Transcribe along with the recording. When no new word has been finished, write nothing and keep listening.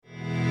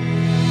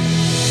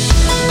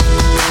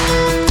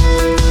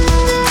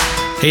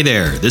Hey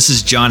there, this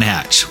is John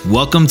Hatch.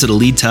 Welcome to the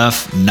Lead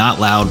Tough, Not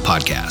Loud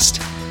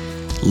podcast.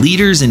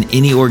 Leaders in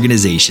any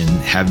organization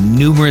have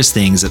numerous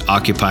things that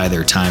occupy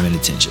their time and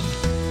attention.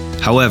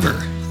 However,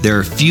 there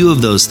are few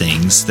of those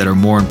things that are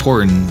more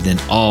important than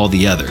all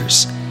the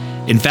others.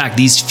 In fact,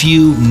 these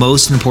few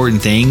most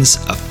important things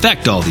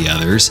affect all the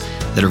others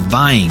that are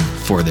vying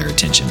for their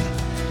attention.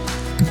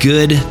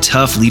 Good,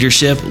 tough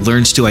leadership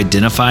learns to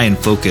identify and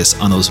focus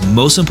on those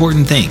most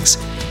important things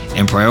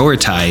and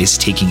prioritize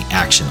taking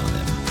action on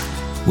them.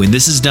 When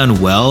this is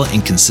done well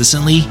and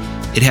consistently,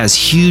 it has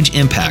huge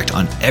impact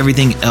on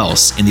everything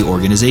else in the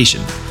organization.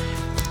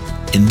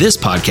 In this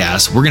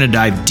podcast, we're going to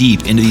dive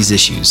deep into these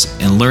issues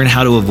and learn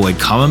how to avoid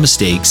common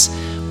mistakes,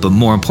 but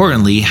more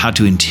importantly, how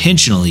to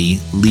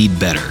intentionally lead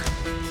better.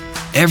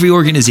 Every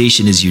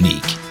organization is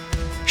unique.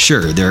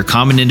 Sure, there are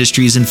common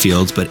industries and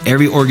fields, but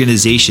every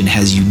organization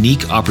has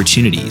unique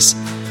opportunities.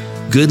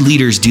 Good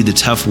leaders do the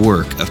tough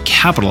work of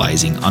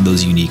capitalizing on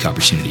those unique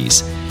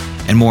opportunities.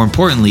 And more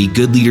importantly,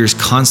 good leaders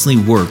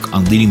constantly work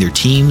on leading their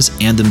teams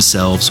and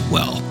themselves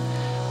well.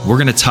 We're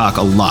going to talk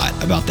a lot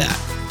about that.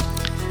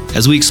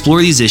 As we explore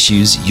these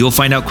issues, you'll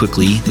find out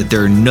quickly that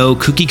there are no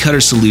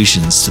cookie-cutter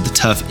solutions to the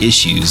tough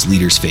issues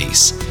leaders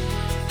face.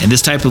 And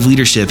this type of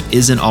leadership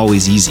isn't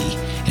always easy.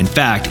 In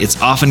fact,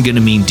 it's often going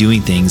to mean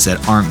doing things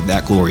that aren't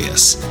that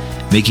glorious,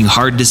 making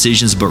hard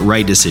decisions but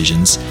right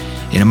decisions,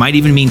 and it might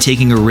even mean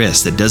taking a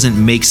risk that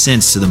doesn't make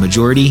sense to the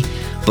majority,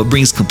 but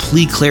brings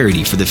complete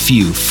clarity for the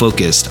few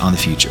focused on the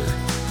future.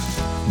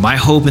 My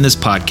hope in this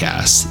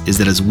podcast is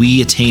that as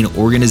we attain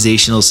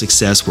organizational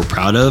success we're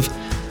proud of,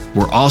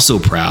 we're also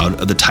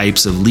proud of the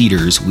types of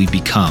leaders we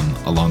become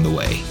along the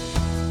way.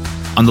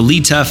 On the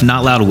Lead Tough,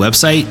 Not Loud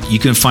website, you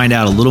can find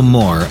out a little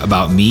more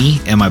about me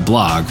and my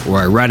blog,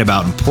 where I write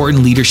about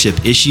important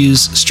leadership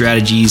issues,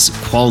 strategies,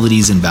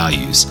 qualities, and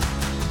values.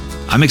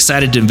 I'm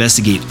excited to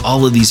investigate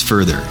all of these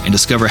further and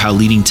discover how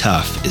leading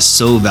tough is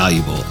so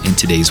valuable in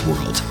today's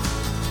world.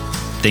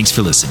 Thanks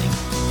for listening.